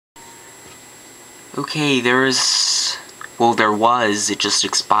Okay, there was, it just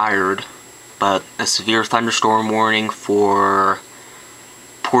expired, but a severe thunderstorm warning for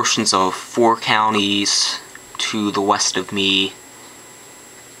portions of 4 counties to the west of me.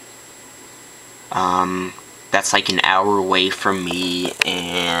 That's like an hour away from me,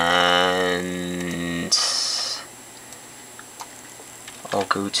 and I'll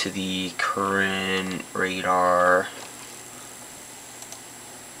go to the current radar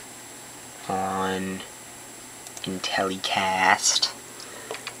on IntelliCast,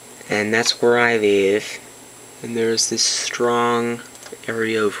 and that's where I live, and there's this strong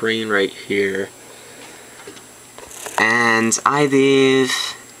area of rain right here, and I live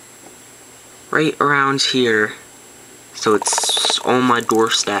right around here, so it's on my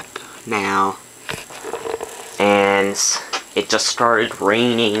doorstep now, and it just started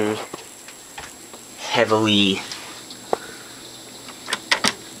raining heavily.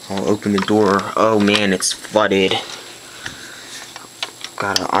 I'll open the door. Oh man, it's flooded.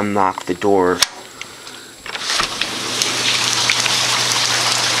 Gotta unlock the door.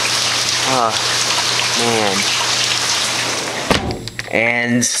 Oh man.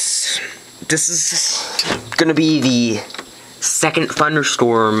 And this is gonna be the second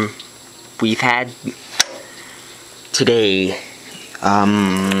thunderstorm we've had today.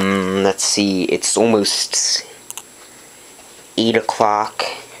 Let's see, it's almost 8 o'clock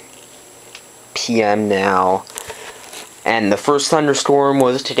p.m. now, and the first thunderstorm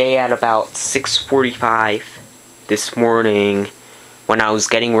was today at about 6:45 this morning when I was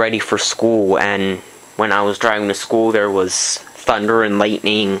getting ready for school, and when I was driving to school there was thunder and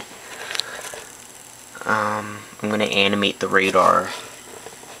lightning. I'm gonna animate the radar.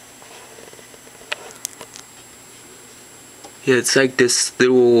 Yeah, it's like this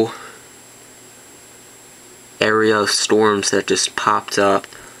little area of storms that just popped up.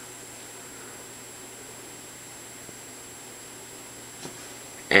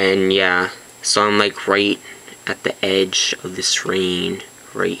 And yeah, so I'm like right at the edge of this rain,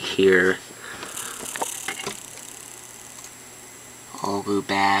 right here. I'll go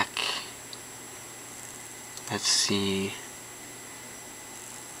back. Let's see.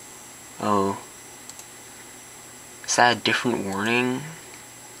 Oh. Is that a different warning?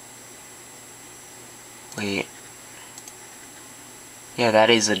 Wait. Yeah, that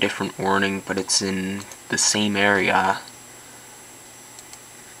is a different warning, but it's in the same area.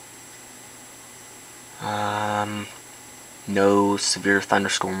 No severe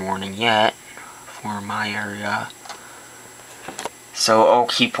thunderstorm warning yet for my area. So I'll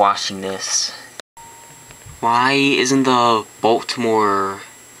keep watching this. Why isn't the Baltimore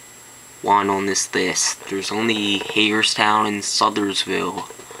one on this list? There's only Hagerstown and Sothersville.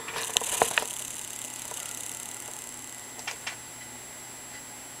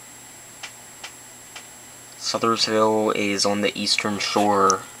 Sothersville is on the eastern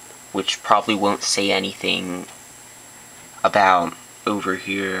shore, which probably won't say anything about over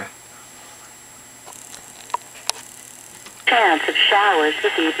here. Chance of showers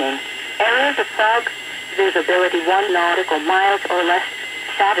this evening. Areas of fog, visibility 1 nautical miles or less.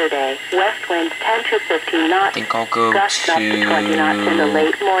 Saturday, west winds 10 to 15 knots. I think I'll go gusts up to 20 knots in the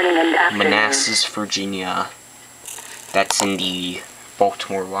late morning and afternoon. Manassas, Virginia. That's in the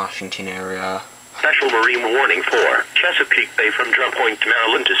Baltimore, Washington area. Special marine warning for Chesapeake Bay from Drum Point,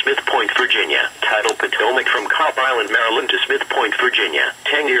 Maryland to Smith Point, Virginia. Tidal Potomac from Cobb Island, Maryland to Smith Point, Virginia.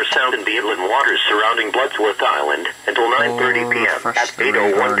 Tangier Sound in the inland waters surrounding Bloodsworth Island until 9:30 p.m. At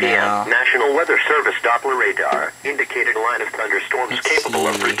 8:01 p.m. National Weather Service Doppler radar indicated a line of thunderstorms capable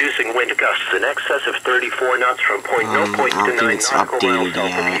of producing wind gusts in excess of 34 knots from point no point to 9 nautical miles south of the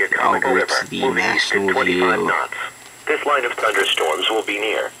Yacomico River, moving east at 25 knots. This line of thunderstorms will be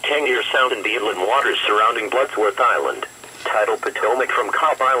near Tangier Sound in the inland waters surrounding Bloodsworth Island. Tidal Potomac from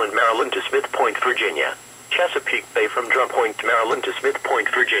Cobb Island, Maryland to Smith Point, Virginia. Chesapeake Bay from Drum Point, Maryland to Smith Point,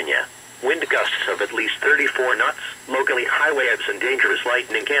 Virginia. Wind gusts of at least 34 knots. Locally, high waves and dangerous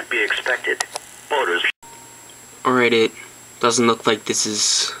lightning can't be expected. Boaters. Alright, it doesn't look like this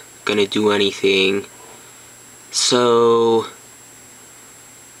is gonna do anything. So,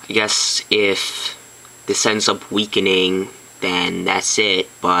 I guess if this ends up weakening, then that's it,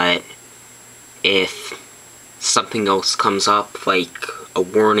 but if something else comes up, like a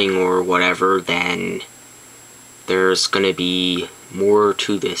warning or whatever, then there's gonna be more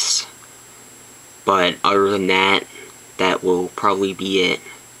to this. But other than that, that will probably be it.